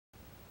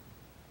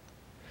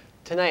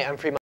Tonight on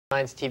Free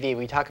Minds TV,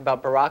 we talk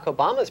about Barack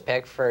Obama's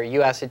pick for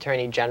U.S.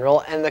 Attorney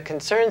General and the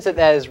concerns that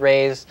has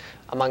raised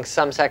among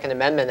some Second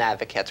Amendment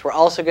advocates. We're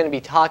also going to be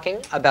talking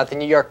about the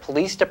New York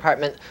Police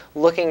Department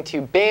looking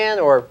to ban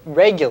or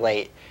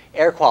regulate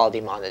air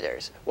quality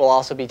monitors. We'll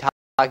also be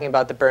talking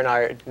about the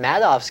Bernard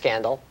Madoff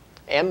scandal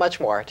and much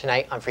more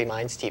tonight on Free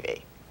Minds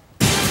TV.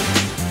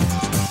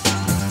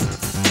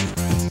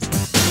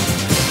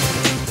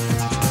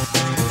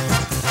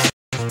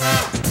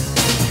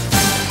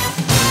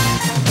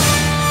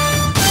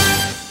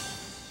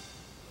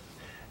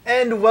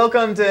 And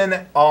welcome to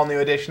an all-new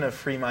edition of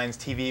Free Minds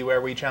TV,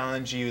 where we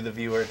challenge you, the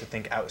viewer, to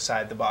think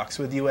outside the box.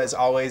 With you, as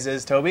always,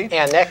 is Toby.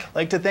 And Nick. I'd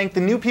like to thank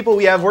the new people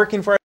we have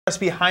working for us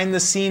behind the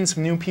scenes,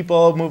 some new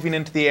people moving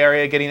into the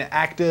area, getting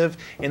active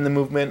in the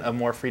movement of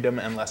more freedom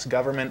and less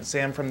government.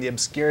 Sam from the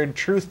Obscured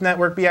Truth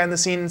Network behind the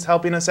scenes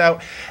helping us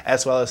out,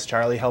 as well as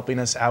Charlie helping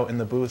us out in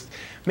the booth,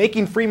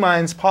 making Free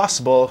Minds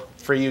possible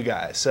for you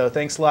guys. So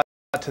thanks a lot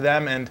to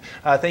them, and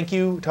thank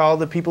you to all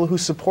the people who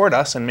support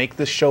us and make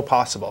this show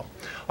possible.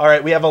 All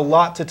right, we have a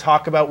lot to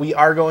talk about. We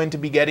are going to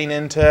be getting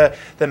into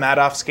the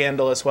Madoff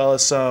scandal as well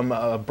as some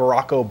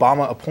Barack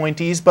Obama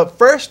appointees, but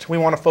first we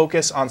want to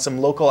focus on some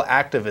local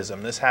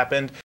activism. This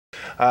happened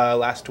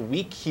last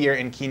week here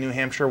in Keene, New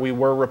Hampshire. We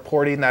were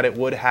reporting that it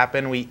would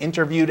happen. We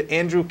interviewed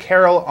Andrew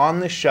Carroll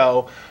on the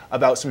show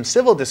about some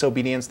civil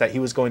disobedience that he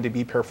was going to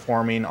be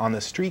performing on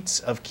the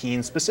streets of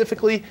Keene,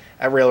 specifically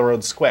at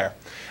Railroad Square.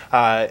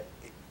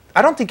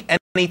 I don't think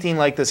anything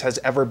like this has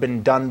ever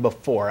been done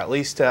before, at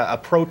least a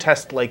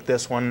protest like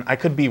this one. I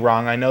could be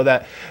wrong. I know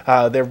that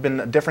there have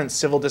been different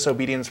civil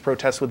disobedience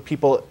protests with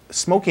people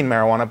smoking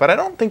marijuana, but I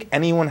don't think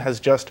anyone has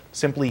just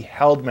simply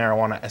held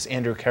marijuana as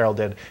Andrew Carroll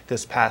did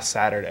this past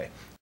Saturday.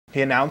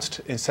 He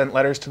announced and sent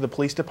letters to the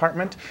police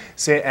department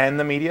and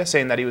the media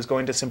saying that he was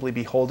going to simply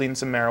be holding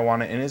some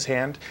marijuana in his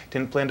hand,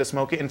 didn't plan to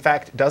smoke it. In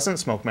fact, doesn't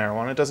smoke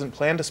marijuana, doesn't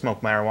plan to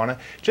smoke marijuana,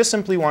 just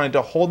simply wanted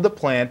to hold the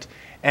plant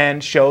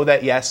and show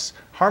that, yes,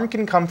 harm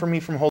can come from me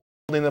from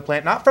holding the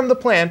plant, not from the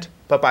plant,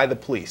 but by the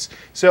police.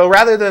 So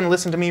rather than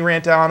listen to me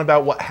rant on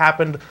about what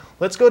happened,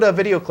 let's go to a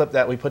video clip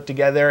that we put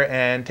together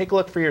and take a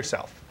look for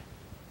yourself.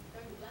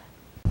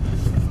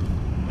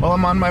 Well,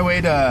 I'm on my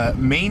way to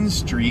Main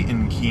Street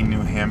in Keene,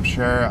 New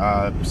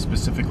Hampshire,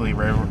 specifically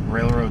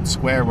Railroad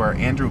Square, where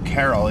Andrew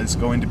Carroll is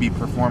going to be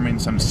performing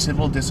some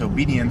civil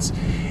disobedience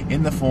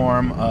in the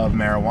form of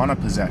marijuana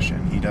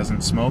possession. He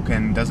doesn't smoke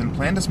and doesn't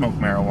plan to smoke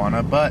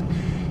marijuana, but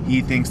he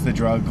thinks the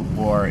drug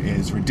war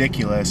is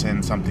ridiculous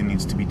and something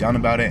needs to be done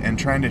about it, and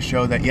trying to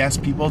show that, yes,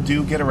 people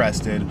do get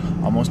arrested,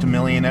 almost 1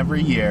 million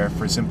every year,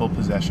 for simple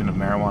possession of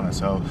marijuana.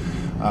 So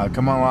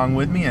come along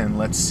with me and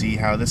let's see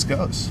how this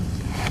goes.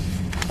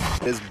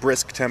 There's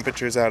brisk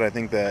temperatures out. I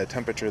think the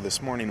temperature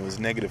this morning was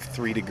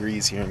 -3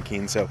 degrees here in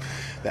Keene. So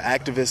the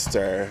activists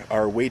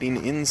are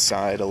waiting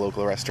inside a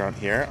local restaurant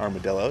here,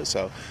 Armadillo.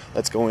 So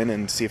let's go in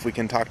and see if we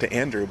can talk to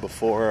Andrew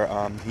before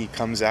he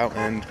comes out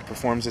and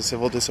performs his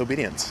civil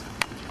disobedience.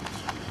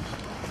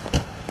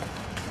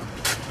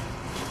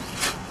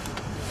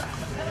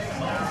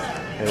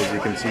 As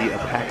you can see, a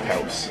packed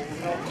house.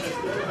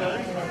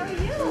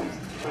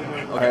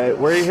 All right,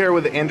 we're here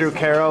with Andrew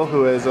Carroll,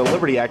 who is a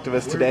liberty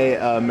activist today,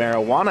 a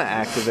marijuana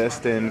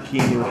activist in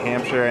Keene, New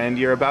Hampshire, and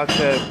you're about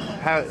to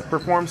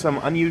perform some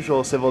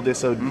unusual civil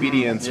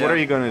disobedience. Yeah. What are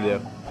you going to do?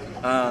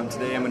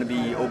 Today I'm going to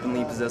be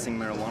openly possessing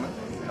marijuana.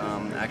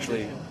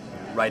 Actually,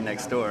 right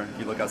next door, if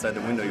you look outside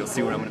the window, you'll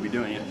see where I'm going to be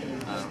doing it,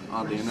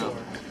 oddly enough.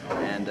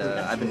 And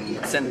I've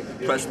been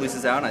sent press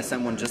releases out, and I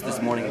sent one just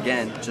this morning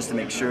again, just to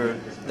make sure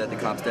that the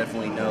cops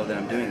definitely know that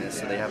I'm doing this,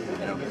 so they have,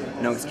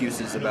 no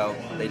excuses about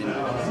they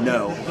didn't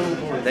know.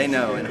 They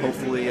know, and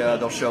hopefully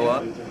they'll show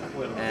up,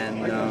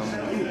 and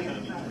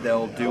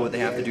they'll do what they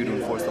have to do to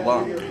enforce the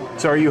law.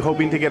 So are you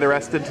hoping to get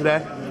arrested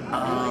today?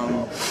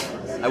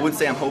 I would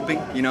say I'm hoping.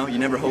 You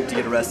never hope to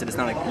get arrested. It's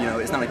not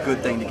it's not a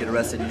good thing to get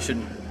arrested. You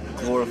shouldn't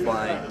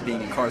glorify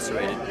being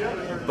incarcerated.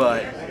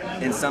 But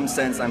in some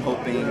sense, I'm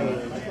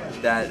hoping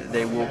that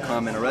they will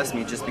come and arrest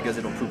me, just because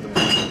it'll prove the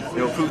point.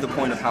 It'll prove the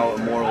point of how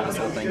immoral this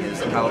whole thing is,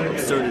 and how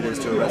absurd it is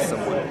to arrest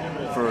someone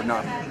for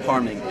not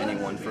harming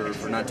anyone,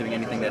 for not doing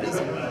anything that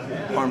is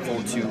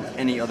harmful to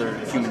any other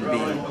human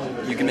being.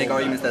 You can make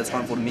arguments that it's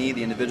harmful to me,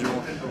 the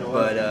individual,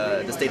 but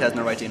the state has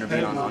no right to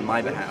intervene on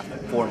my behalf,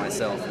 for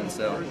myself, and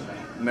so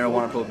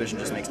marijuana prohibition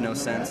just makes no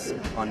sense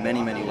on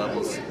many, many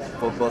levels,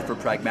 both for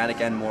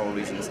pragmatic and moral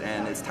reasons,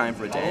 and it's time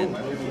for it to end.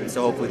 And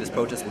so hopefully this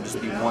protest will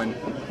just be one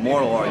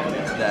moral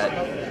argument that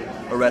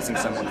arresting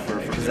someone for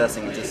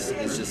possessing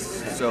is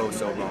just so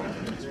wrong.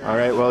 All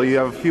right, well, you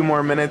have a few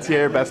more minutes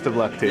here. Best of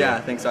luck to you. Yeah,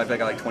 I think so. I've got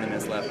like 20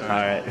 minutes left. All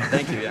right.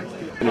 Thank you, yeah.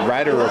 The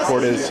Rider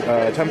Report is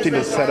attempting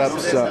to set up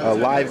a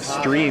live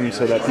stream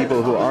so that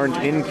people who aren't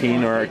in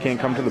Keene or can't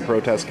come to the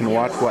protest can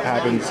watch what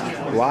happens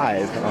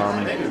live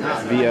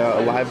via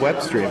a live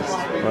web stream.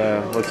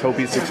 Let's hope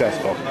he's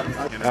successful.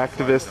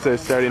 Activists are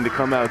starting to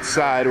come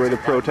outside where the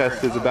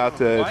protest is about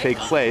to take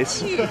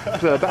place.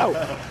 About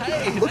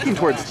looking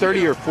towards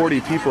 30 or 40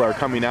 people are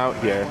coming out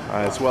here,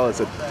 as well as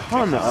a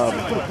ton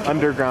of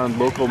underground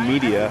local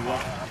media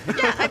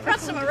Yeah, I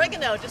pressed some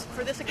oregano just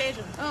for this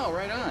occasion. Oh,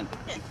 right on.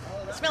 Yeah,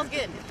 it smells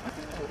good.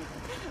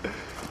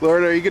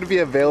 Lauren, are you going to be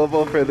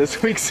available for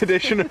this week's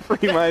edition of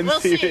Free Minds We'll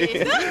TV?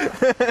 see.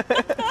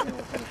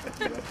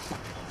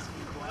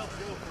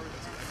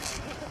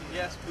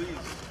 Yes, please.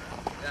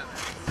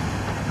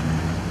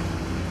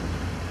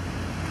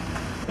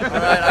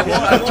 Alright,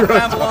 I won't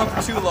ramble on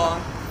for too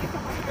long.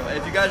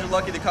 If you guys are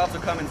lucky, the cops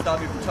will come and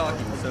stop me from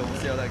talking, so we'll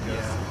see how that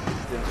goes.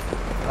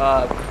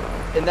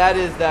 And that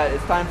is that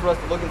it's time for us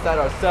to look inside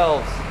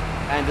ourselves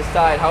and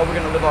decide how we're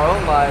going to live our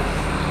own lives,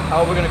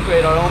 how we're going to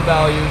create our own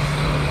values,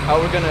 how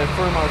we're going to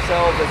affirm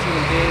ourselves as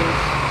human beings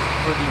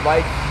for the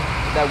rights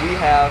that we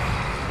have,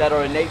 that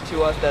are innate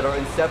to us, that are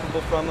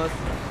inseparable from us,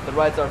 the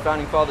rights our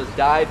founding fathers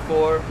died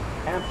for.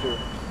 Hampshire,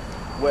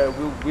 where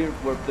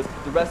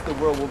the rest of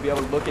the world will be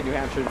able to look at New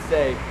Hampshire and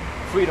say,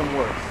 freedom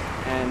works,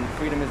 and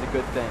freedom is a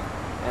good thing.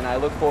 And I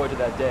look forward to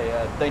that day.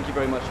 Thank you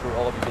very much for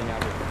all of you being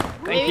out here.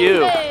 Thank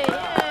you.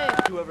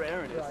 Whoever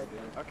Aaron is.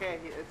 Okay,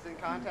 it's in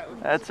contact with.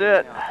 That's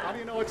it. How do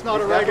you know it's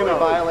not oregano?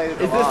 Violated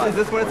the law. Is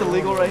this when it's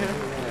illegal right here?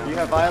 You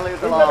have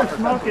violated the law.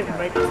 Smoke it and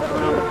make it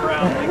around the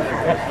ground.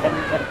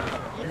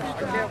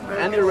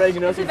 And the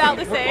oregano. It's about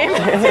the same.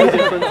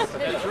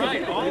 That's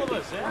right, all of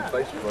us, yeah.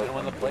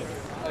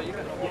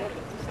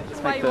 That's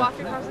why you walked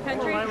across the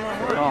country?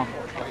 Oh.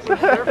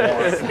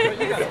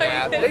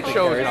 They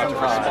chose not to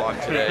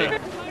respond today.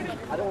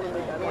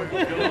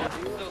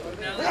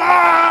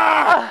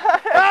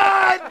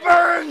 It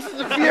burns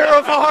the fear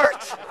of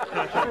heart.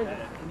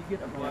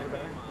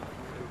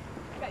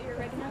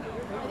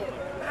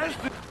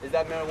 Is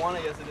that marijuana?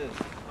 Yes, it is.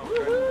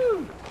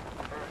 Woohoo!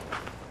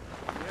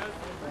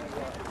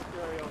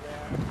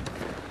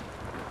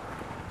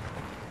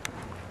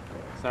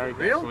 Sorry,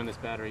 guys, when this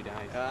battery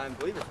dies. I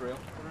believe it's real.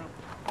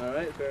 All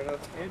right, fair enough.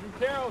 Andrew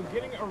Carroll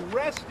getting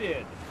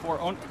arrested For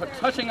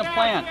touching a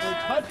plant. for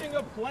touching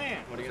a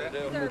plant. What are you gonna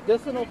do?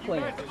 Medicinal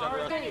plant.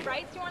 Any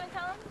rights you want to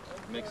tell them?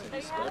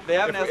 They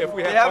haven't asked.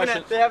 we have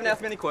questions- They haven't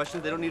asked me any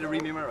questions. They don't need to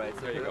read me my rights.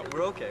 There you go.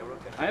 We're okay. We're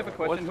okay. I have a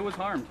question. Who was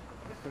harmed?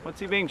 What's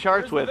he being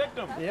charged with?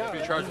 Yeah.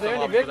 Being charged with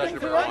unlawful possession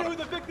of marijuana. Who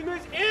the victim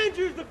is?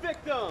 Andrew's the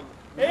victim.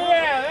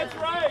 Yeah, that's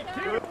right.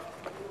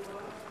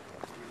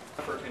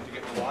 Effort into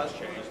getting the laws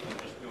changed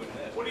and just doing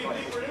this. What do you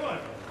think we're doing?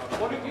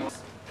 What did you?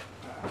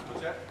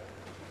 What's that?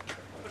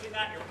 Putting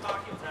that in your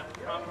pocket, is that the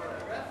proper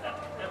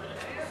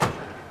evidence?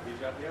 He's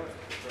got the evidence.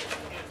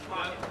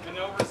 And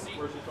no receipt.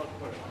 Where's he supposed to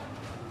put it?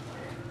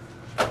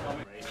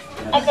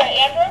 I'm sorry,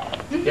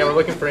 Andrew? Yeah, we're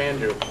looking for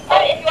Andrew. If you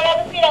want to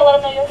have a seat, I'll let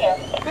him know you're here.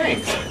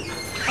 Thanks.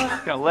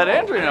 Gonna let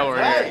Andrew know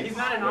we're here. He's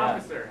not an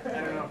officer. I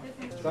don't know.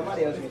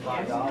 Somebody owes me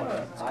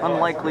 $5.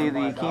 Unlikely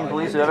the Keene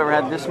police have ever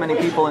had this many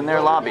people in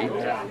their lobby. I'm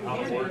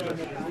going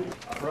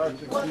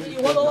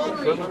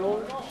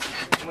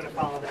to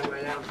follow them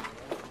right now.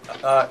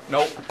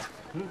 Nope.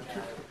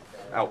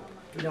 Out.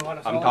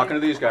 I'm talking to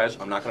these guys.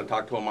 I'm not going to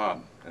talk to a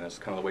mob. And that's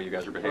kind of the way you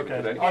guys are behaving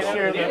today. I'll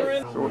share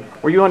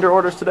that. Were you under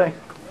orders today?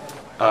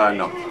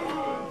 No.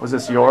 Was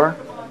this your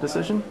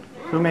decision?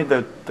 Who made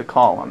the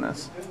call on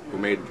this? Who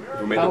made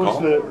the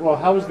call?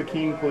 How was the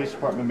Keene Police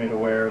Department made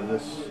aware of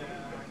this?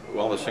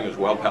 Well, this thing is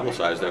well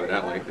publicized,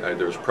 evidently.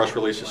 There's press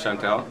releases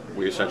sent out.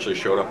 We essentially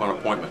showed up on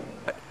appointment.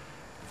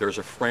 There's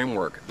a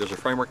framework. There's a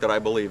framework that I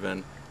believe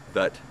in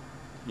that,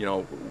 you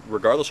know,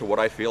 regardless of what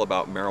I feel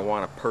about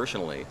marijuana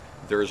personally,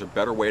 there is a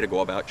better way to go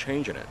about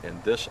changing it.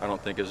 And this, I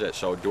don't think, is it.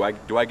 So do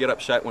I get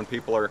upset when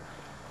people are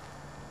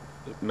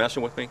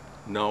messing with me?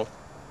 No.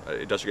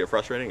 Does it get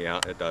frustrating? Yeah,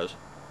 it does.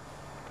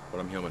 But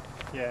I'm human.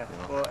 Yeah.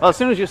 You know? Well, as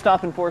soon as you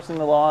stop enforcing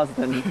the laws,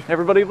 then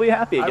everybody will be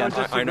happy again.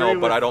 I know,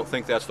 but I don't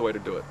think that's the way to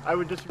do it. I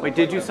would just. Wait,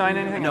 did you sign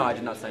anything? No, I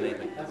did not sign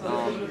anything.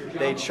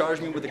 They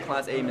charged me with a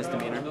Class A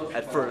misdemeanor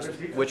at first,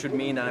 which would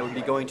mean that I would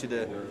be going to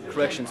the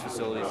corrections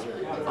facilities.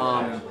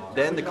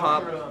 Then the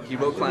cop, he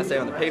wrote Class A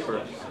on the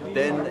paper.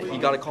 Then he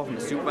got a call from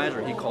the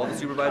supervisor. He called the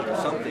supervisor or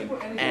something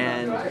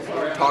and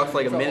talked for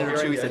like a minute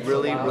or two. He said,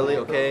 really,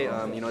 okay,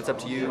 you know, it's up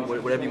to you,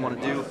 whatever you want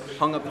to do.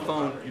 Hung up the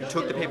phone,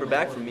 took the paper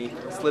back from me,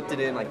 slipped it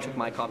in, like took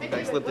my copy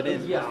back, slipped it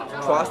in,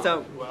 crossed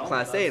out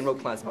Class A and wrote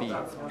Class B.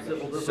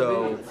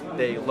 So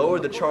they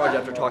lowered the charge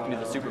after talking to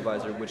the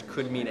supervisor, which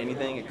could mean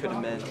anything. It could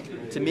have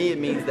meant, to me it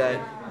means that,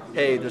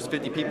 hey, there's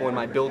 50 people in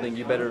my building,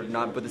 you better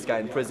not put this guy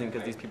in prison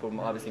because these people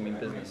obviously mean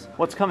business.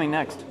 What's coming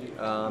next?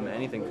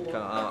 Anything. Is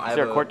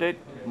there a court date?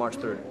 March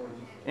 3rd.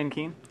 In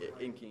Keene?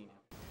 In Keene.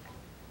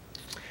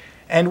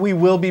 And we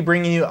will be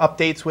bringing you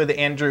updates with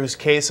Andrew's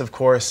case, of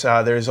course.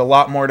 There's a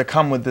lot more to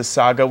come with this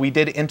saga. We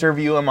did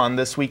interview him on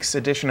this week's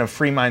edition of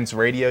Free Minds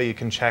Radio. You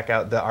can check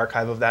out the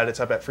archive of that.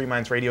 It's up at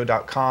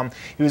freemindsradio.com.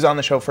 He was on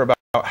the show for about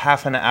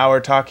half an hour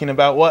talking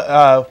about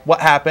what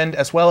happened,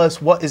 as well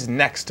as what is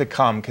next to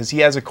come, because he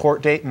has a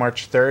court date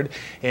March 3rd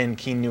in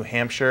Keene, New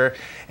Hampshire,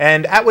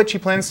 and at which he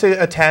plans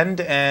to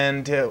attend.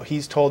 And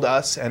he's told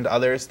us and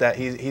others that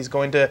he's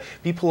going to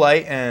be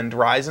polite and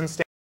rise and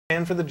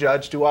stand for the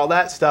judge, do all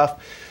that stuff.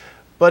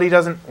 But he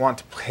doesn't want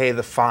to pay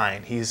the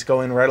fine. He's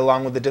going right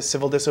along with the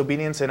civil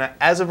disobedience, and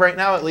as of right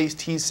now, at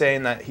least, he's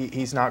saying that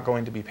he's not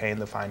going to be paying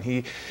the fine.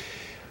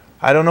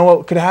 I don't know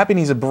what could happen.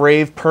 He's a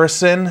brave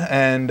person,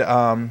 and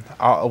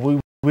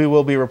we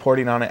will be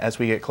reporting on it as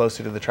we get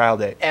closer to the trial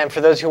date. And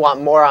for those who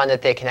want more on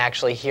it, they can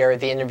actually hear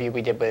the interview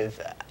we did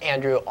with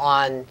Andrew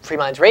on Free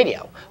Minds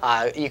Radio.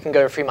 You can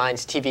go to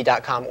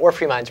freemindstv.com or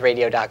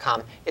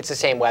freemindsradio.com. It's the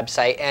same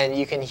website, and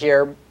you can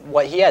hear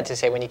what he had to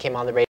say when he came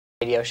on the radio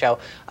show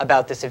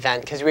about this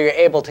event, because we were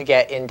able to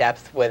get in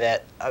depth with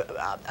it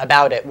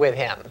about it with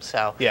him.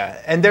 So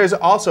yeah, and there's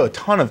also a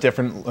ton of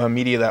different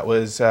media that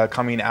was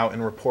coming out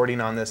and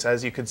reporting on this.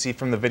 As you could see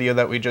from the video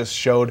that we just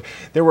showed,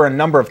 there were a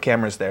number of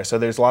cameras there, so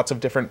there's lots of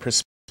different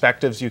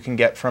perspectives you can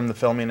get from the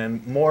filming,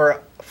 and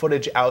more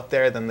footage out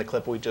there than the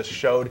clip we just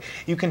showed.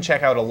 You can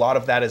check out a lot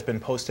of that has been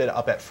posted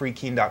up at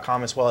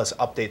freekeen.com, as well as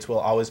updates will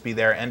always be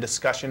there, and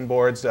discussion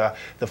boards,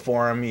 the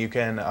forum. You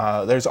can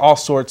there's all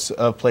sorts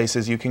of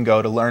places you can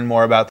go to learn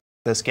more about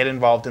this, get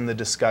involved in the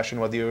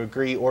discussion, whether you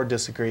agree or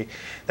disagree.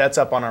 That's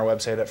up on our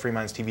website at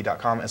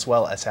freemindstv.com, as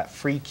well as at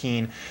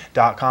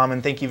freekeen.com.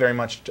 And thank you very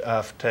much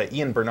to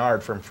Ian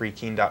Bernard from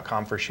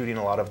freekeen.com for shooting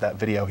a lot of that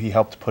video. He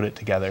helped put it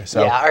together.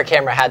 So yeah, our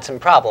camera had some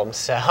problems,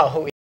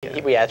 so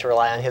we had to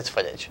rely on his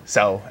footage.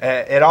 So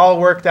it all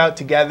worked out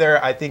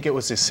together. I think it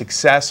was a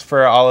success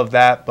for all of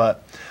that,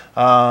 but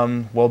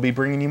we'll be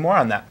bringing you more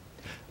on that.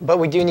 But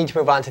we do need to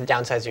move on to the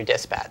Downsizer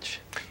Dispatch.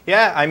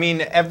 Yeah, I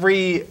mean,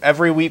 every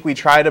week we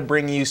try to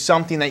bring you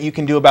something that you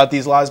can do about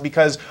these laws,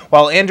 because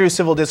while Andrew's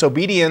civil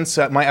disobedience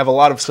might have a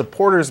lot of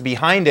supporters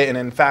behind it, and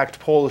in fact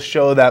polls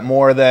show that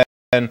more than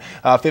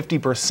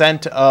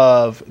 50%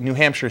 of New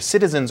Hampshire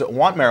citizens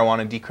want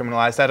marijuana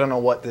decriminalized. I don't know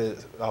what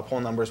the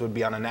poll numbers would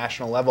be on a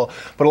national level,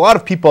 but a lot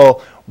of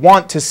people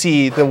want to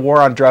see the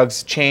war on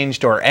drugs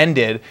changed or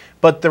ended,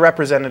 but the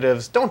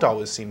representatives don't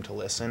always seem to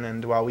listen,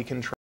 and while we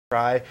can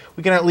try,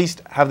 we can at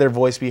least have their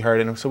voice be heard,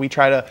 and so we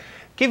try to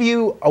give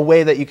you a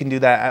way that you can do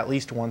that at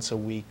least once a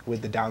week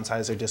with the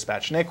Downsizer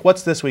Dispatch. Nick,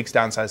 what's this week's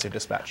Downsizer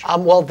Dispatch?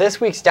 Well,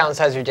 this week's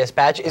Downsizer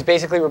Dispatch is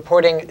basically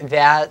reporting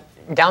that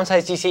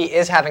Downsize DC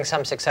is having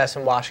some success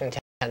in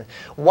Washington.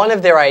 One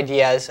of their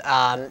ideas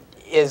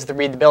is the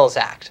Read the Bills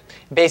Act.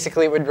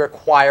 Basically, it would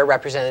require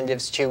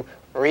representatives to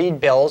read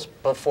bills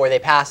before they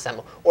pass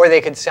them, or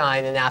they could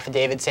sign an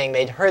affidavit saying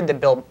they'd heard the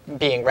bill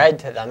being read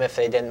to them if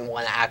they didn't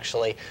want to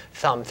actually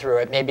thumb through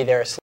it. Maybe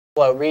they're a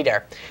slow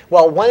reader.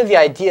 Well, one of the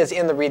ideas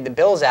in the Read the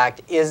Bills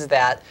Act is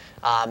that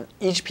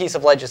each piece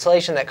of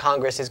legislation that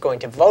Congress is going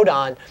to vote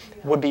on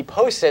would be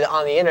posted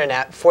on the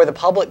internet for the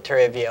public to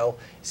review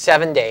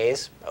 7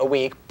 days a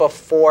week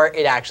before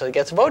it actually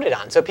gets voted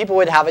on. So people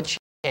would have a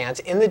chance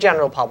in the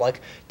general public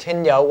to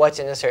know what's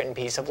in a certain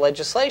piece of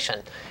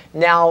legislation.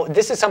 Now,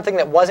 this is something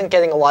that wasn't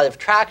getting a lot of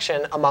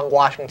traction among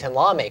Washington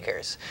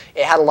lawmakers.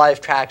 It had a lot of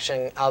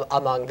traction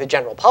among the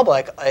general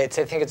public. I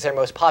think it's their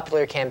most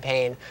popular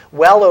campaign,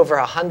 well over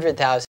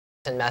 100,000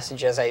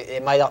 messages.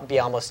 It might be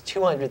almost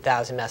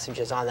 200,000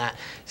 messages on that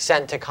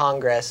sent to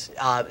Congress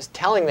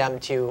telling them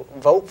to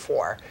vote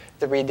for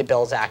the Read the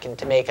Bills Act and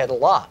to make it a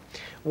law.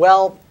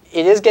 Well,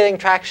 it is getting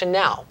traction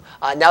now.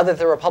 Now that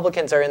the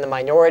Republicans are in the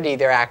minority,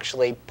 they're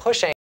actually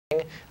pushing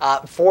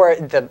for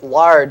the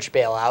large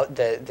bailout,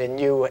 the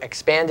new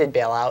expanded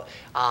bailout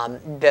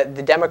that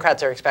the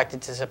Democrats are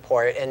expected to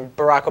support. And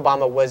Barack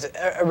Obama was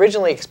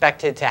originally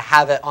expected to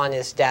have it on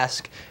his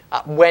desk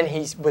when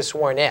he was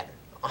sworn in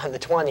on the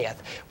 20th.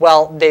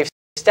 Well, they've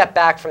stepped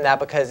back from that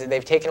because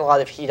they've taken a lot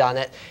of heat on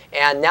it.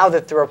 And now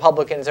that the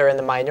Republicans are in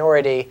the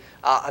minority,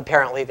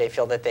 apparently they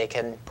feel that they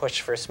can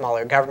push for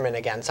smaller government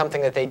again,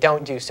 something that they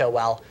don't do so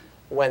well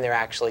when they're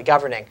actually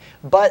governing.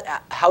 But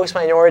House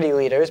minority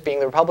leaders, being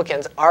the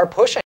Republicans, are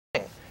pushing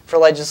for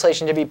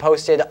legislation to be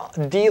posted,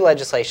 the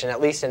legislation,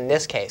 at least in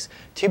this case,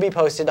 to be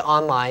posted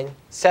online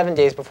 7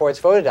 days before it's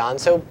voted on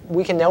so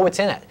we can know what's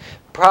in it.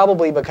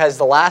 Probably because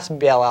the last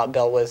bailout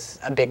bill was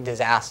a big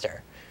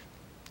disaster.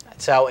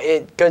 So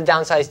go to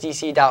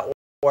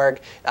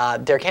downsizdc.org.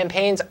 Their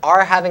campaigns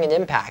are having an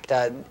impact.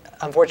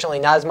 Unfortunately,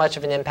 not as much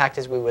of an impact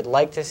as we would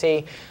like to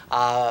see.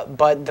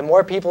 But the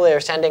more people that are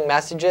sending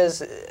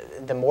messages,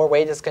 the more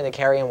weight it's going to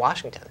carry in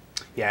Washington.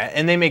 Yeah,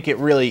 and they make it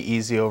really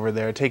easy over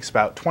there. It takes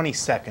about 20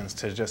 seconds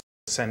to just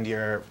send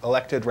your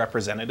elected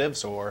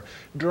representatives, or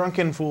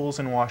drunken fools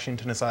in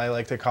Washington, as I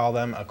like to call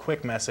them, a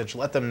quick message.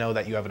 Let them know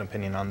that you have an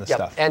opinion on this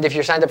stuff. And if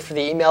you're signed up for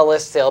the email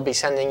list, they'll be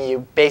sending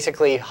you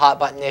basically hot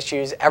button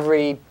issues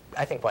every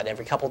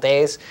couple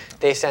days.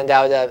 They send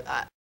out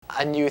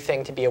a new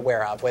thing to be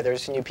aware of, whether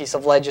it's a new piece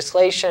of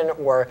legislation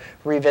or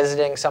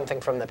revisiting something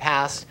from the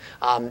past.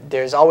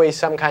 There's always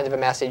some kind of a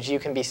message you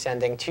can be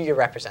sending to your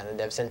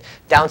representatives. And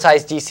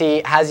Downsize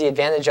DC has the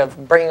advantage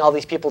of bringing all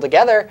these people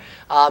together,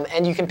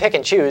 and you can pick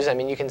and choose. I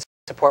mean, you can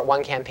support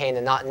one campaign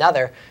and not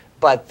another.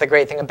 But the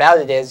great thing about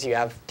it is you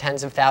have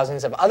tens of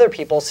thousands of other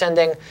people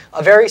sending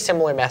a very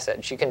similar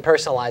message. You can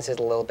personalize it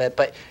a little bit,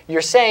 but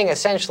you're saying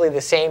essentially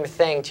the same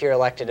thing to your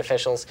elected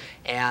officials,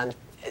 and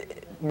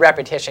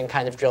repetition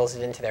kind of drills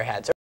it into their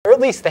heads. Or at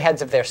least the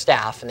heads of their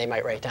staff, and they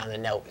might write down a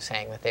note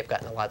saying that they've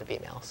gotten a lot of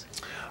emails.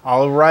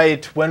 All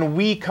right, when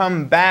we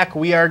come back,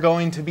 we are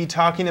going to be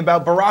talking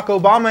about Barack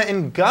Obama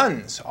and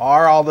guns.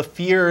 Are all the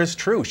fears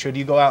true? Should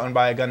you go out and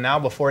buy a gun now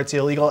before it's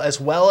illegal, as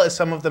well as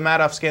some of the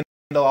Madoff scandal,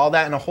 all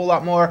that and a whole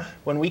lot more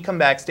when we come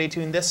back. Stay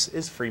tuned. This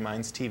is Free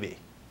Minds TV.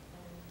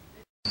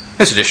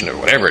 This edition of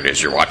whatever it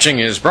is you're watching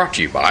is brought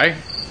to you by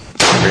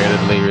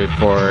Ridley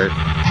Report,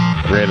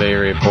 Ridley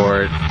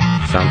Report,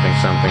 something,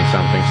 something,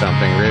 something,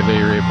 something,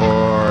 Ridley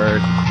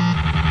Report.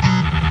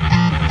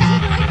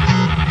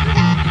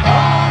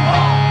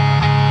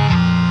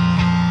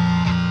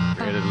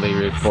 Ridley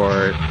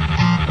Report,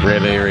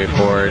 Ridley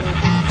Report,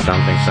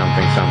 something,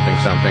 something, something,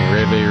 something,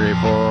 Ridley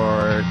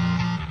Report.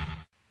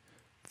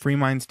 Free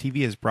Minds TV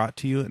is brought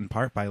to you in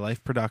part by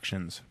Life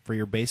Productions for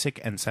your basic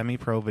and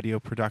semi-pro video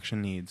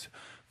production needs.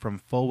 From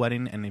full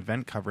wedding and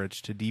event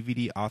coverage to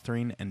DVD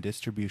authoring and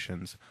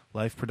distributions,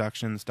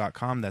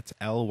 lifeproductions.com. That's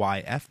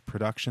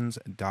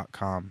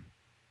lyfproductions.com.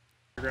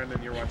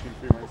 You're watching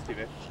Free Minds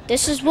TV.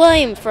 This is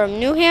William from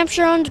New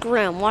Hampshire on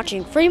Graham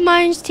watching Free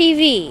Minds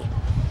TV.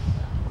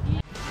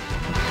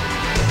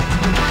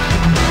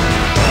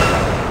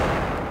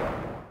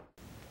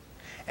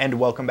 And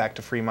welcome back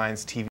to Free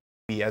Minds TV.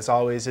 As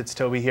always, it's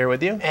Toby here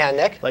with you. And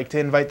Nick. I'd like to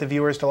invite the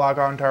viewers to log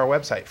on to our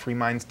website,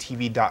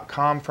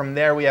 freemindstv.com. From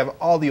there, we have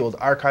all the old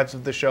archives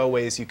of the show,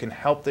 ways you can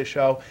help the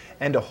show,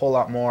 and a whole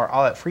lot more,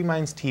 all at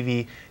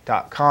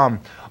freemindstv.com.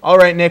 All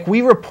right, Nick,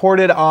 we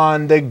reported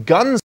on the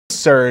gun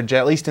surge,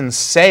 at least in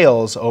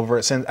sales,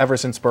 ever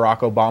since Barack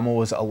Obama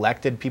was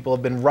elected. People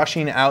have been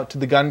rushing out to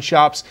the gun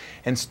shops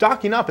and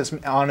stocking up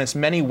on as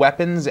many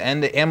weapons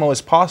and ammo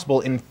as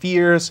possible in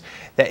fears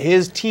that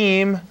his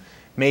team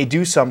may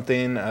do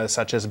something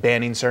such as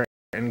banning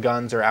certain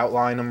guns or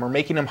outlawing them or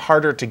making them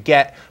harder to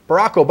get.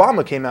 Barack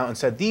Obama came out and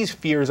said, these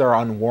fears are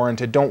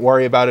unwarranted. Don't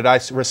worry about it. I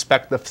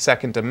respect the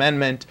Second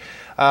Amendment.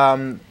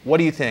 What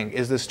do you think?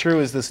 Is this true?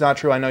 Is this not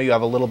true? I know you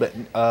have a little bit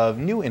of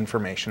new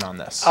information on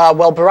this.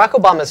 Well, Barack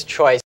Obama's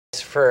choice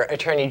for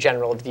Attorney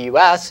General of the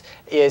U.S.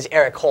 is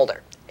Eric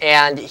Holder.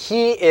 And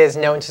he is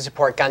known to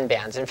support gun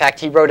bans. In fact,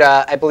 he wrote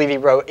I believe he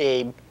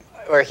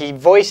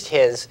voiced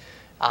his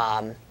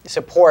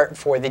support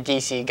for the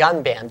D.C.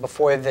 gun ban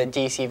before the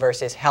D.C.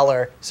 versus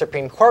Heller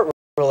Supreme Court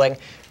ruling.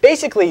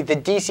 Basically, the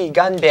D.C.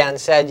 gun ban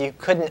said you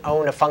couldn't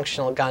own a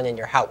functional gun in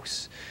your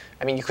house.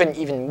 I mean, you couldn't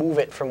even move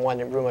it from one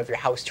room of your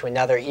house to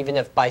another, even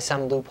if by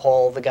some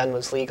loophole the gun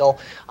was legal.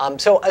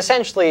 So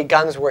essentially,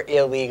 guns were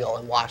illegal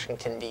in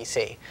Washington,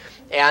 D.C.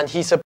 And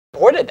he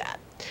supported that.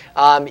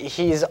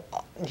 He's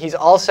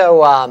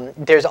also,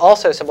 there's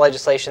also some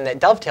legislation that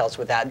dovetails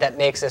with that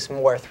makes this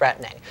more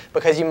threatening.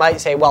 Because you might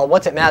say, well,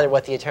 what's it matter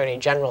what the Attorney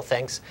General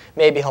thinks?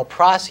 Maybe he'll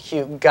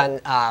prosecute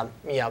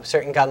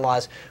certain gun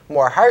laws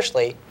more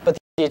harshly, but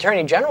the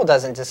Attorney General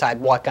doesn't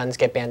decide what guns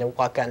get banned and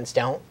what guns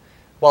don't.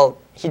 Well,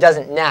 he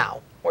doesn't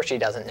now, or she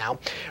doesn't now,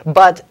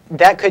 but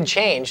that could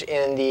change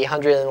in the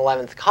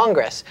 111th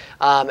Congress.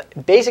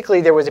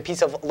 Basically, there was a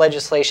piece of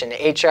legislation,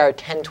 H.R.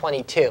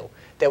 1022,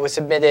 that was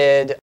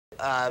submitted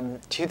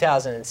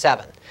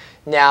 2007.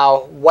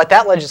 Now, what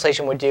that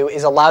legislation would do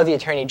is allow the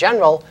Attorney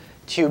General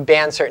to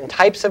ban certain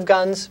types of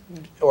guns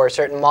or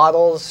certain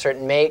models,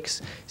 certain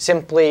makes,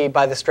 simply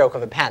by the stroke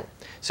of a pen.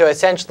 So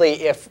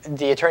essentially, if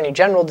the Attorney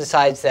General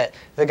decides that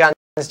the guns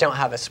don't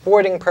have a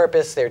sporting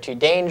purpose, they're too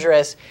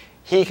dangerous,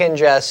 he can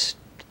just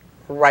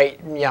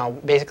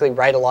basically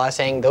write a law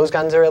saying those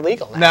guns are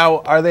illegal now.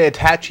 Now, are they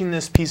attaching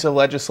this piece of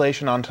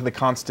legislation onto the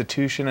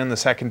Constitution and the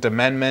Second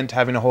Amendment,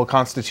 having a whole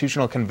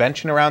constitutional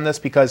convention around this?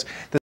 Because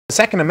the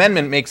Second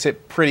Amendment makes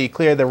it pretty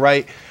clear the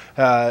right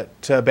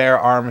to bear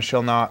arms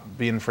shall not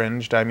be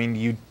infringed. I mean,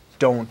 you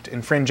don't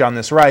infringe on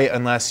this right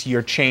unless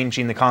you're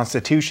changing the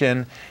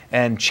Constitution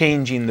and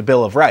changing the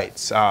Bill of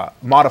Rights.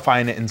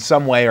 Modifying it in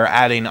some way or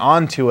adding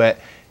on to it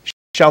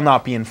shall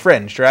not be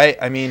infringed, right?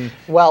 I mean...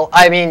 Well,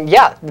 I mean,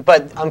 yeah,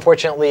 but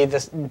unfortunately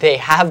they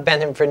have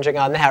been infringing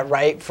on that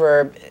right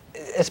for,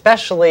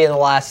 especially in the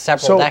last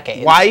several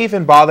decades. So why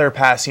even bother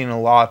passing a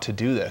law to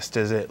do this?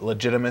 Does it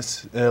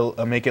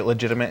make it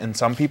legitimate in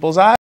some people's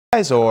eyes?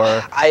 Or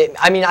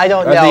I mean, I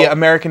don't know. Are the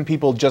American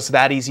people just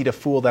that easy to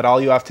fool that all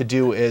you have to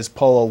do is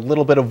pull a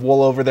little bit of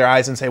wool over their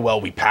eyes and say,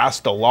 well, we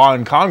passed a law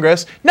in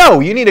Congress? No,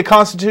 you need a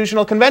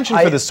constitutional convention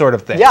for this sort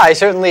of thing. Yeah, I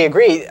certainly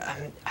agree.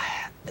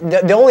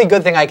 The only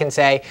good thing I can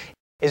say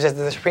is that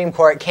the Supreme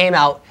Court came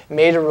out,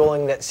 made a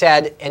ruling that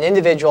said an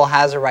individual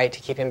has a right to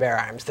keep and bear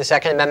arms. The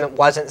Second Amendment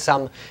wasn't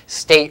some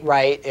state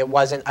right. It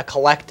wasn't a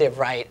collective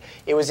right.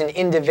 It was an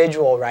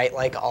individual right,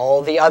 like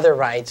all the other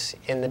rights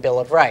in the Bill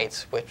of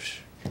Rights, which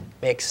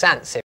makes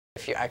sense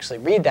if you actually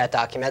read that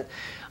document.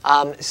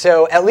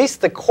 So at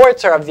least the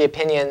courts are of the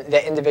opinion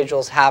that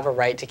individuals have a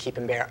right to keep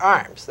and bear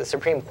arms. The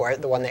Supreme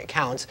Court, the one that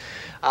counts.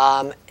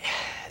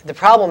 The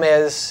problem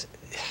is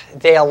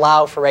they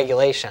allow for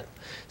regulation.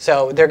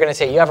 So they're going to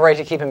say you have a right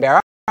to keep and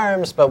bear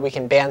arms, but we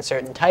can ban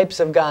certain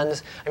types of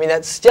guns. I mean,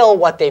 that's still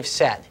what they've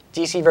said.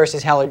 D.C.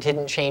 versus Heller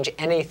didn't change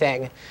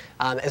anything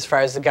as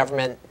far as the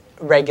government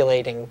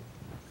regulating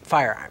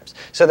firearms.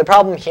 So the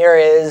problem here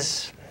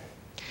is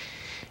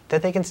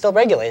that they can still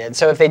regulate it.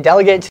 So if they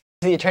delegate to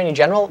the Attorney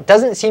General, it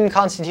doesn't seem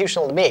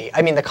constitutional to me.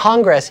 I mean, the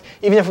Congress,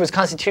 even if it was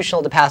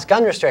constitutional to pass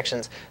gun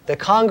restrictions, the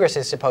Congress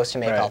is supposed to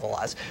make all the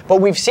laws.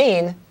 But we've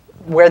seen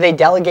where they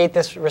delegate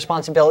this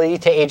responsibility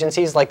to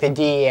agencies like the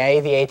DEA,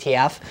 the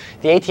ATF.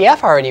 The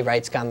ATF already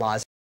writes gun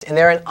laws, and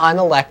they're an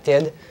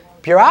unelected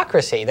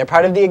bureaucracy. They're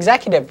part of the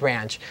executive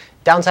branch.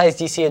 Downsize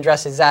DC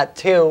addresses that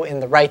too in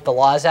the Write the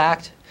Laws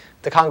Act.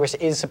 The Congress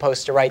is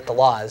supposed to write the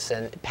laws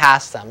and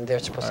pass them. They're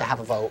supposed to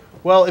have a vote.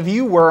 Well, if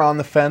you were on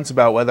the fence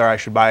about whether I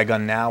should buy a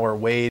gun now or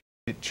wait,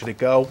 should it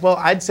go? Well,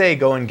 I'd say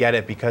go and get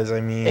it because,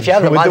 I mean, if you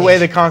have with money, the way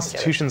the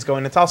Constitution's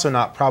going, it's also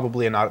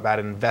probably not a bad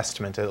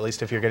investment. At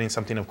least if you're getting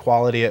something of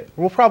quality, it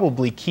will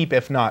probably keep,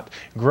 if not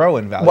grow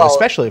in value,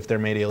 especially if they're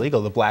made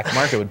illegal. The black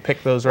market would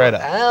pick those right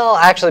up. Well,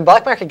 actually,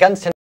 black market guns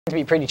tend to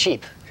be pretty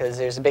cheap because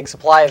there's a big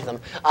supply of them.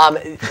 I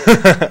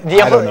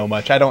don't know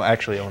much. I don't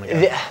actually own a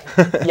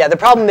gun. Yeah, the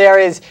problem there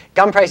is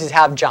gun prices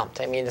have jumped.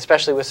 I mean,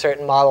 especially with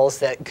certain models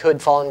that could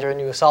fall under a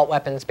new assault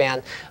weapons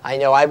ban. I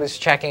know I was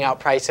checking out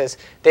prices.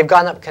 They've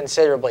gone up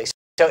considerably.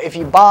 So if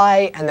you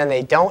buy and then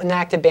they don't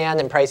enact a ban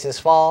and prices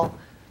fall,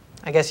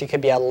 I guess you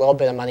could be out a little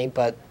bit of money,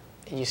 but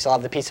you still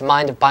have the peace of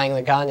mind of buying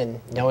the gun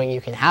and knowing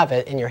you can have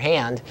it in your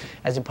hand,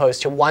 as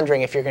opposed to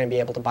wondering if you're going to be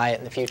able to buy it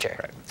in the future.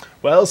 Right.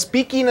 Well,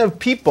 speaking of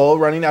people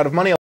running out of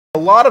money, a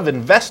lot of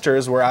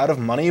investors were out of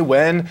money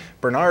when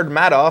Bernard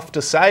Madoff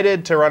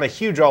decided to run a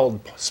huge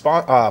old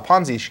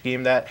Ponzi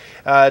scheme that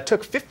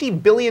took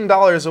 $50 billion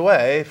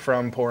away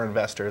from poor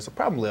investors.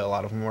 Probably a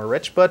lot of them were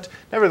rich, but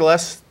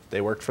nevertheless,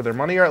 they worked for their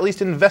money, or at least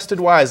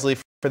invested wisely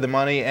for the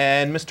money,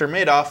 and Mr.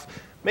 Madoff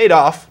made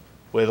off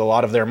with a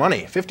lot of their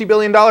money, $50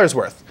 billion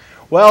worth.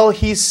 Well,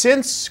 he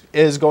since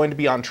is going to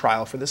be on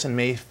trial for this and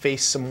may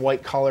face some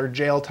white-collar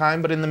jail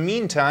time, but in the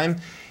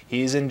meantime,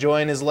 he's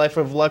enjoying his life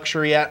of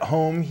luxury at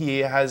home. He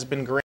has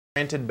been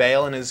granted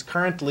bail and is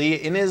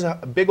currently in his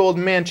big old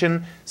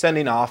mansion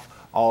sending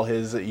off all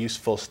his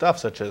useful stuff,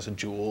 such as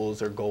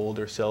jewels or gold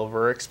or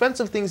silver, or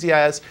expensive things he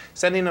has,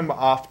 sending them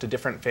off to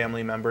different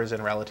family members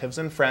and relatives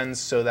and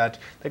friends so that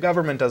the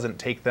government doesn't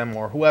take them,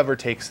 or whoever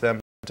takes them,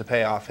 to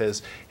pay off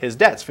his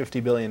debts,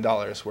 $50 billion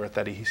worth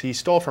that he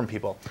stole from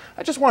people.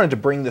 I just wanted to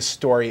bring this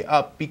story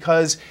up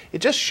because it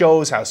just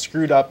shows how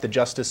screwed up the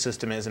justice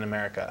system is in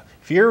America.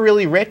 If you're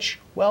really rich,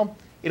 well,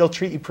 it'll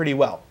treat you pretty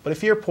well. But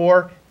if you're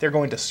poor, they're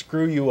going to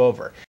screw you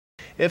over.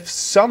 If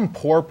some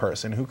poor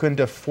person who couldn't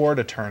afford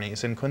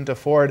attorneys and couldn't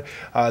afford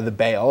the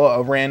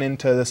bail ran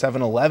into the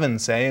 7-Eleven,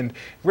 say, and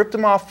ripped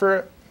them off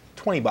for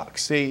 $20,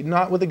 say,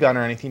 not with a gun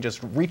or anything,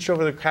 just reached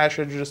over the cash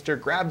register,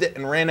 grabbed it,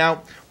 and ran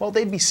out, well,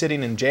 they'd be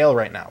sitting in jail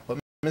right now. But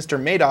Mr.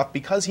 Madoff,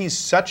 because he's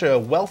such a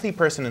wealthy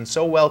person and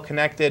so well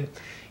connected,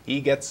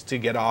 he gets to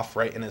get off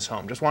right in his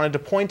home. Just wanted to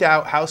point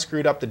out how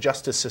screwed up the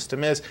justice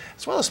system is,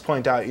 as well as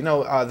point out, you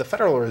know, the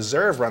Federal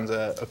Reserve runs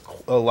a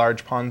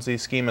large Ponzi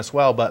scheme as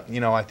well, but, you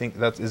know, I think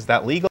is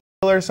that legal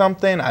or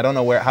something? I don't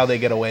know how they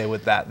get away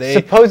with that.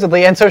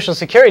 Supposedly, and Social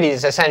Security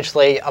is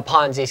essentially a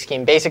Ponzi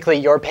scheme. Basically,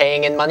 you're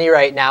paying in money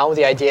right now.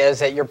 The idea is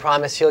that you're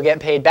promised you'll get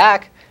paid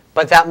back,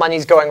 but that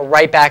money's going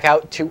right back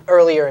out to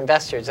earlier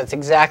investors. That's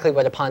exactly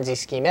what a Ponzi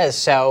scheme is.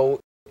 So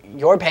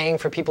you're paying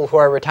for people who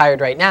are retired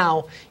right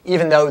now,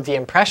 even though the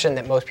impression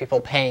that most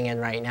people paying in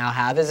right now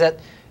have is that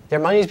their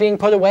money's being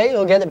put away,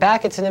 they'll get it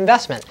back, it's an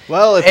investment.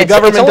 Well, if the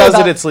government does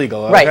it, it's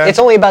legal. Okay? Right, it's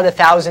only about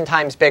 1,000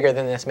 times bigger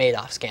than this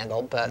Madoff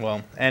scandal. But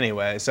well,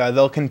 anyway, so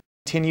they'll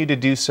continue to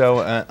do so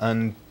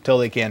until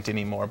they can't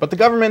anymore. But the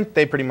government,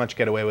 they pretty much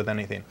get away with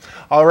anything.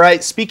 All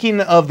right,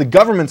 speaking of the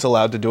government's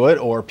allowed to do it,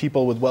 or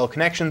people with well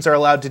connections are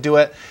allowed to do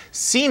it,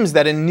 seems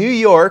that in New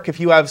York, if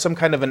you have some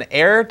kind of an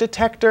air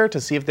detector to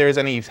see if there's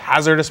any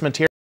hazardous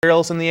materials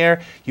in the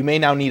air, you may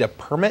now need a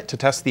permit to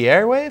test the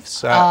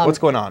airwaves? What's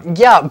going on?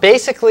 Yeah,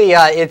 basically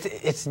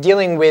it's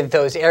dealing with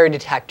those air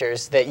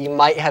detectors that you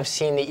might have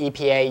seen the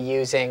EPA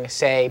using,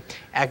 say,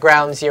 at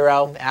Ground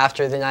Zero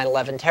after the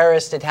 9/11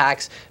 terrorist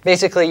attacks.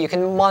 Basically, you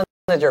can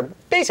monitor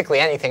basically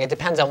anything. It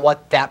depends on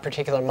what that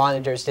particular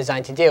monitor is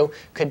designed to do.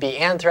 Could be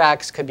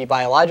anthrax, could be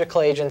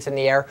biological agents in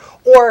the air,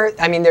 or,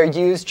 I mean, they're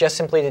used just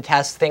simply to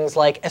test things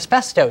like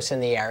asbestos in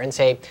the air and,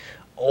 say,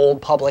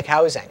 old public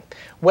housing.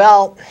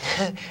 Well,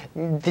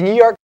 the New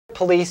York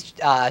Police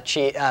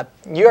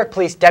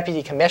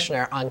Deputy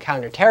Commissioner on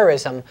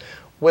Counterterrorism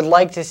would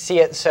like to see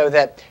it so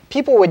that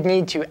people would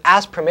need to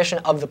ask permission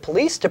of the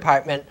police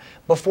department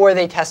before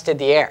they tested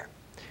the air.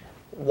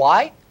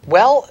 Why?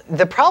 Well,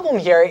 the problem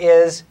here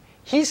is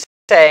he's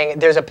saying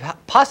there's a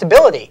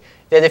possibility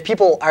that if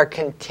people are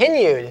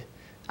continued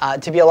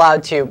to be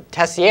allowed to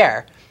test the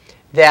air,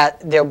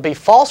 that there'll be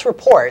false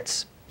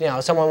reports. You know,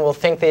 someone will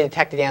think they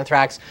detected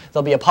anthrax,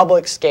 there'll be a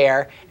public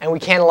scare, and we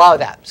can't allow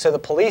that. So the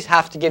police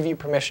have to give you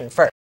permission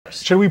first.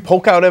 Should we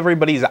poke out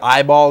everybody's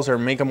eyeballs or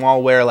make them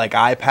all wear like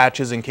eye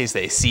patches in case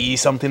they see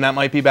something that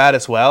might be bad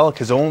as well?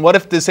 Because what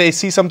if they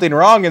see something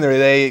wrong and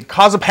they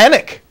cause a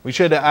panic?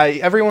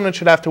 Everyone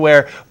should have to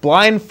wear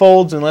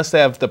blindfolds unless they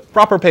have the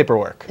proper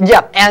paperwork.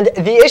 Yeah, and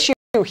the issue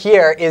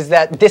here is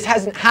that this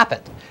hasn't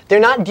happened. They're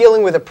not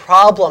dealing with a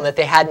problem that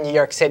they had in New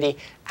York City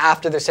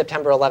after the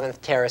September 11th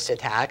terrorist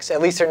attacks.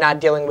 At least they're not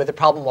dealing with the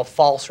problem of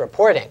false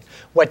reporting.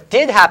 What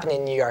did happen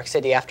in New York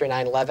City after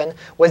 9/11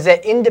 was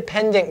that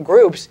independent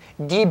groups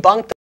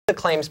debunked the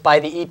claims by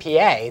the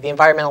EPA, the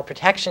Environmental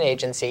Protection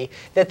Agency,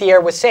 that the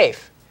air was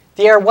safe.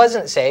 The air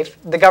wasn't safe.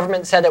 The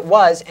government said it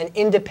was, and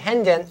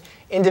independent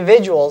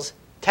individuals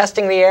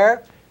testing the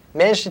air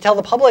managed to tell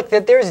the public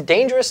that there's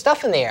dangerous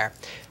stuff in the air.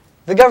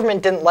 The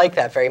government didn't like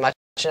that very much,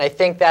 and I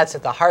think that's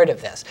at the heart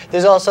of this.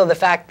 There's also the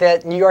fact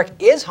that New York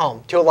is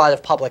home to a lot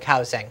of public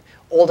housing,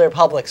 older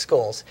public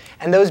schools,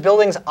 and those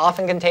buildings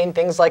often contain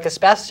things like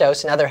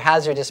asbestos and other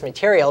hazardous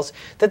materials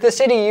that the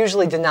city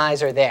usually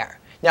denies are there.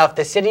 Now, if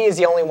the city is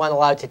the only one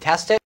allowed to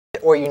test it,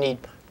 or you need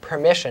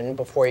permission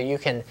before you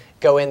can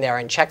go in there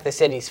and check the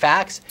city's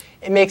facts,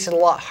 it makes it a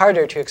lot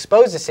harder to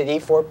expose the city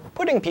for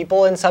putting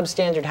people in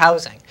substandard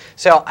housing.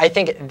 So I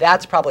think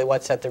that's probably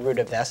what's at the root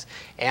of this,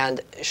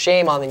 and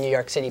shame on the New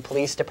York City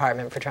Police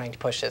Department for trying to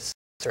push this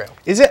through.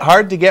 Is it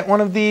hard to get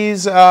one of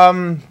these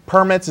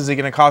permits? Is it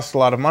going to cost a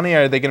lot of money?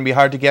 Are they going to be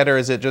hard to get, or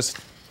is it just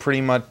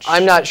pretty much?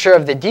 I'm not sure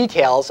of the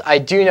details. I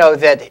do know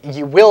that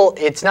you will,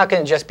 it's not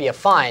going to just be a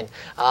fine.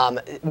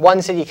 One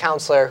city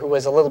councilor who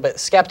was a little bit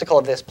skeptical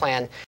of this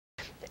plan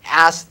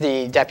asked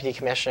the deputy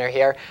commissioner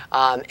here,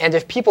 and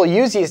if people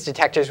use these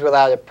detectors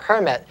without a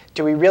permit,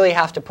 do we really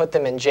have to put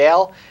them in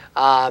jail?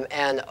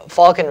 And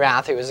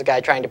Falkenrath, who was the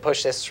guy trying to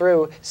push this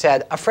through,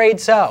 said, afraid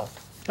so.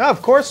 Oh,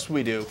 of course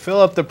we do.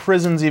 Fill up the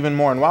prisons even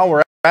more, and while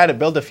we're at it,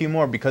 build a few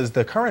more, because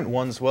the current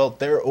ones, well,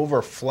 they're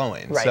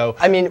overflowing. Right. So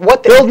I mean,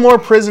 build more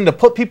prison to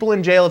put people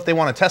in jail if they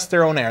want to test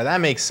their own air. That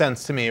makes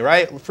sense to me,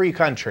 right? Free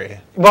country.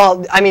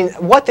 Well, I mean,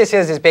 what this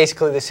is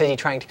basically the city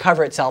trying to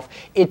cover itself.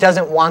 It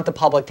doesn't want the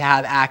public to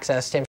have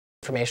access to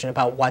information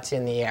about what's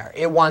in the air.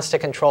 It wants to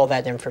control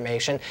that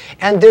information.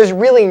 And there's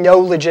really no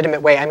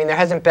legitimate way. I mean, there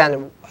hasn't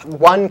been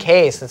one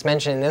case that's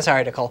mentioned in this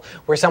article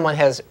where someone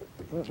has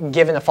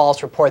given a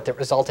false report that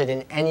resulted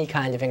in any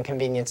kind of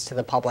inconvenience to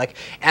the public.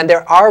 And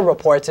there are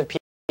reports of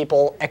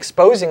people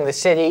exposing the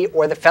city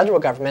or the federal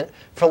government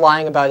for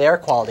lying about air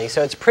quality.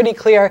 So it's pretty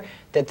clear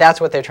that that's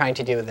what they're trying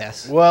to do with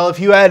this. Well, if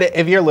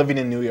you're living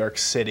in New York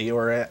City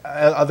or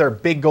other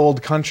big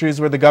old countries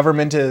where the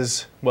government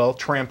is, well,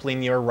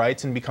 trampling your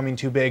rights and becoming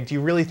too big, do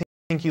you really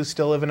think you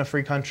still live in a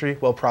free country?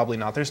 Well, probably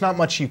not. There's not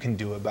much you can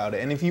do about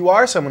it. And if you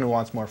are someone who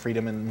wants more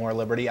freedom and more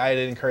liberty, I'd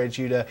encourage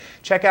you to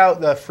check out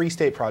the Free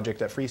State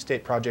Project at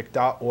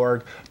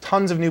freestateproject.org.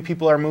 Tons of new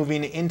people are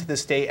moving into the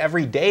state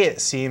every day, it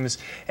seems,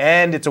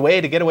 and it's a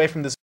way to get away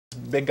from this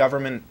big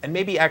government and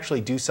maybe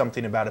actually do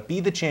something about it. Be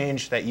the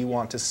change that you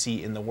want to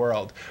see in the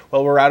world.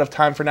 Well, we're out of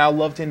time for now.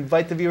 Love to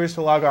invite the viewers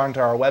to log on to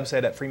our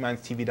website at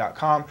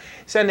freemindstv.com.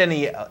 Send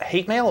any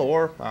hate mail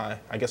or,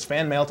 I guess,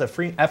 fan mail to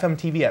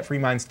fmtv at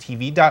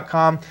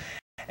freemindstv.com.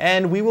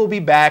 And we will be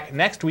back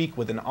next week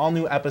with an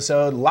all-new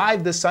episode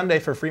live this Sunday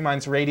for Free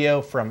Minds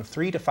Radio from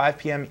 3 to 5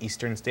 p.m.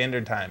 Eastern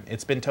Standard Time.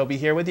 It's been Toby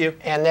here with you.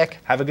 And Nick.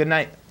 Have a good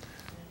night.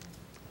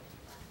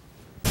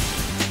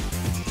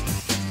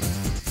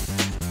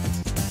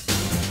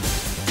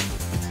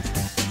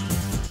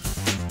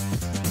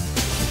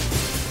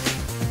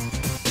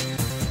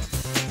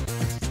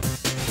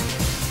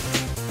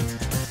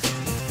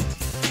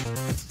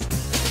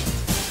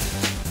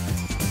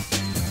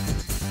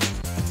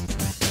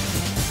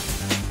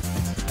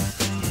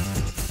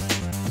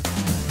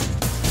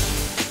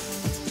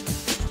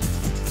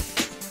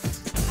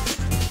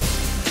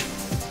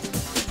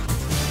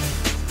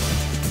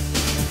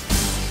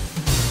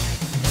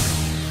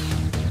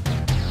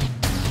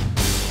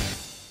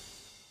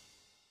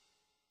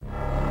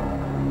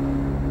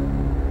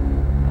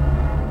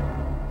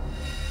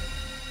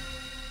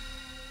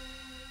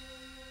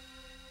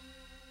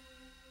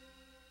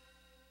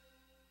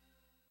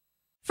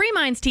 Free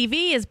Minds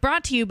TV is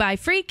brought to you by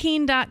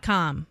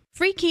FreeKeen.com.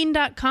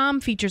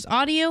 FreeKeen.com features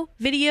audio,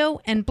 video,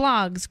 and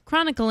blogs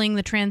chronicling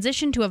the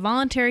transition to a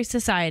voluntary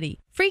society.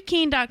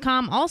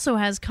 FreeKeen.com also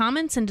has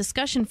comments and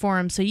discussion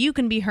forums so you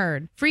can be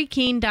heard.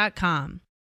 FreeKeen.com.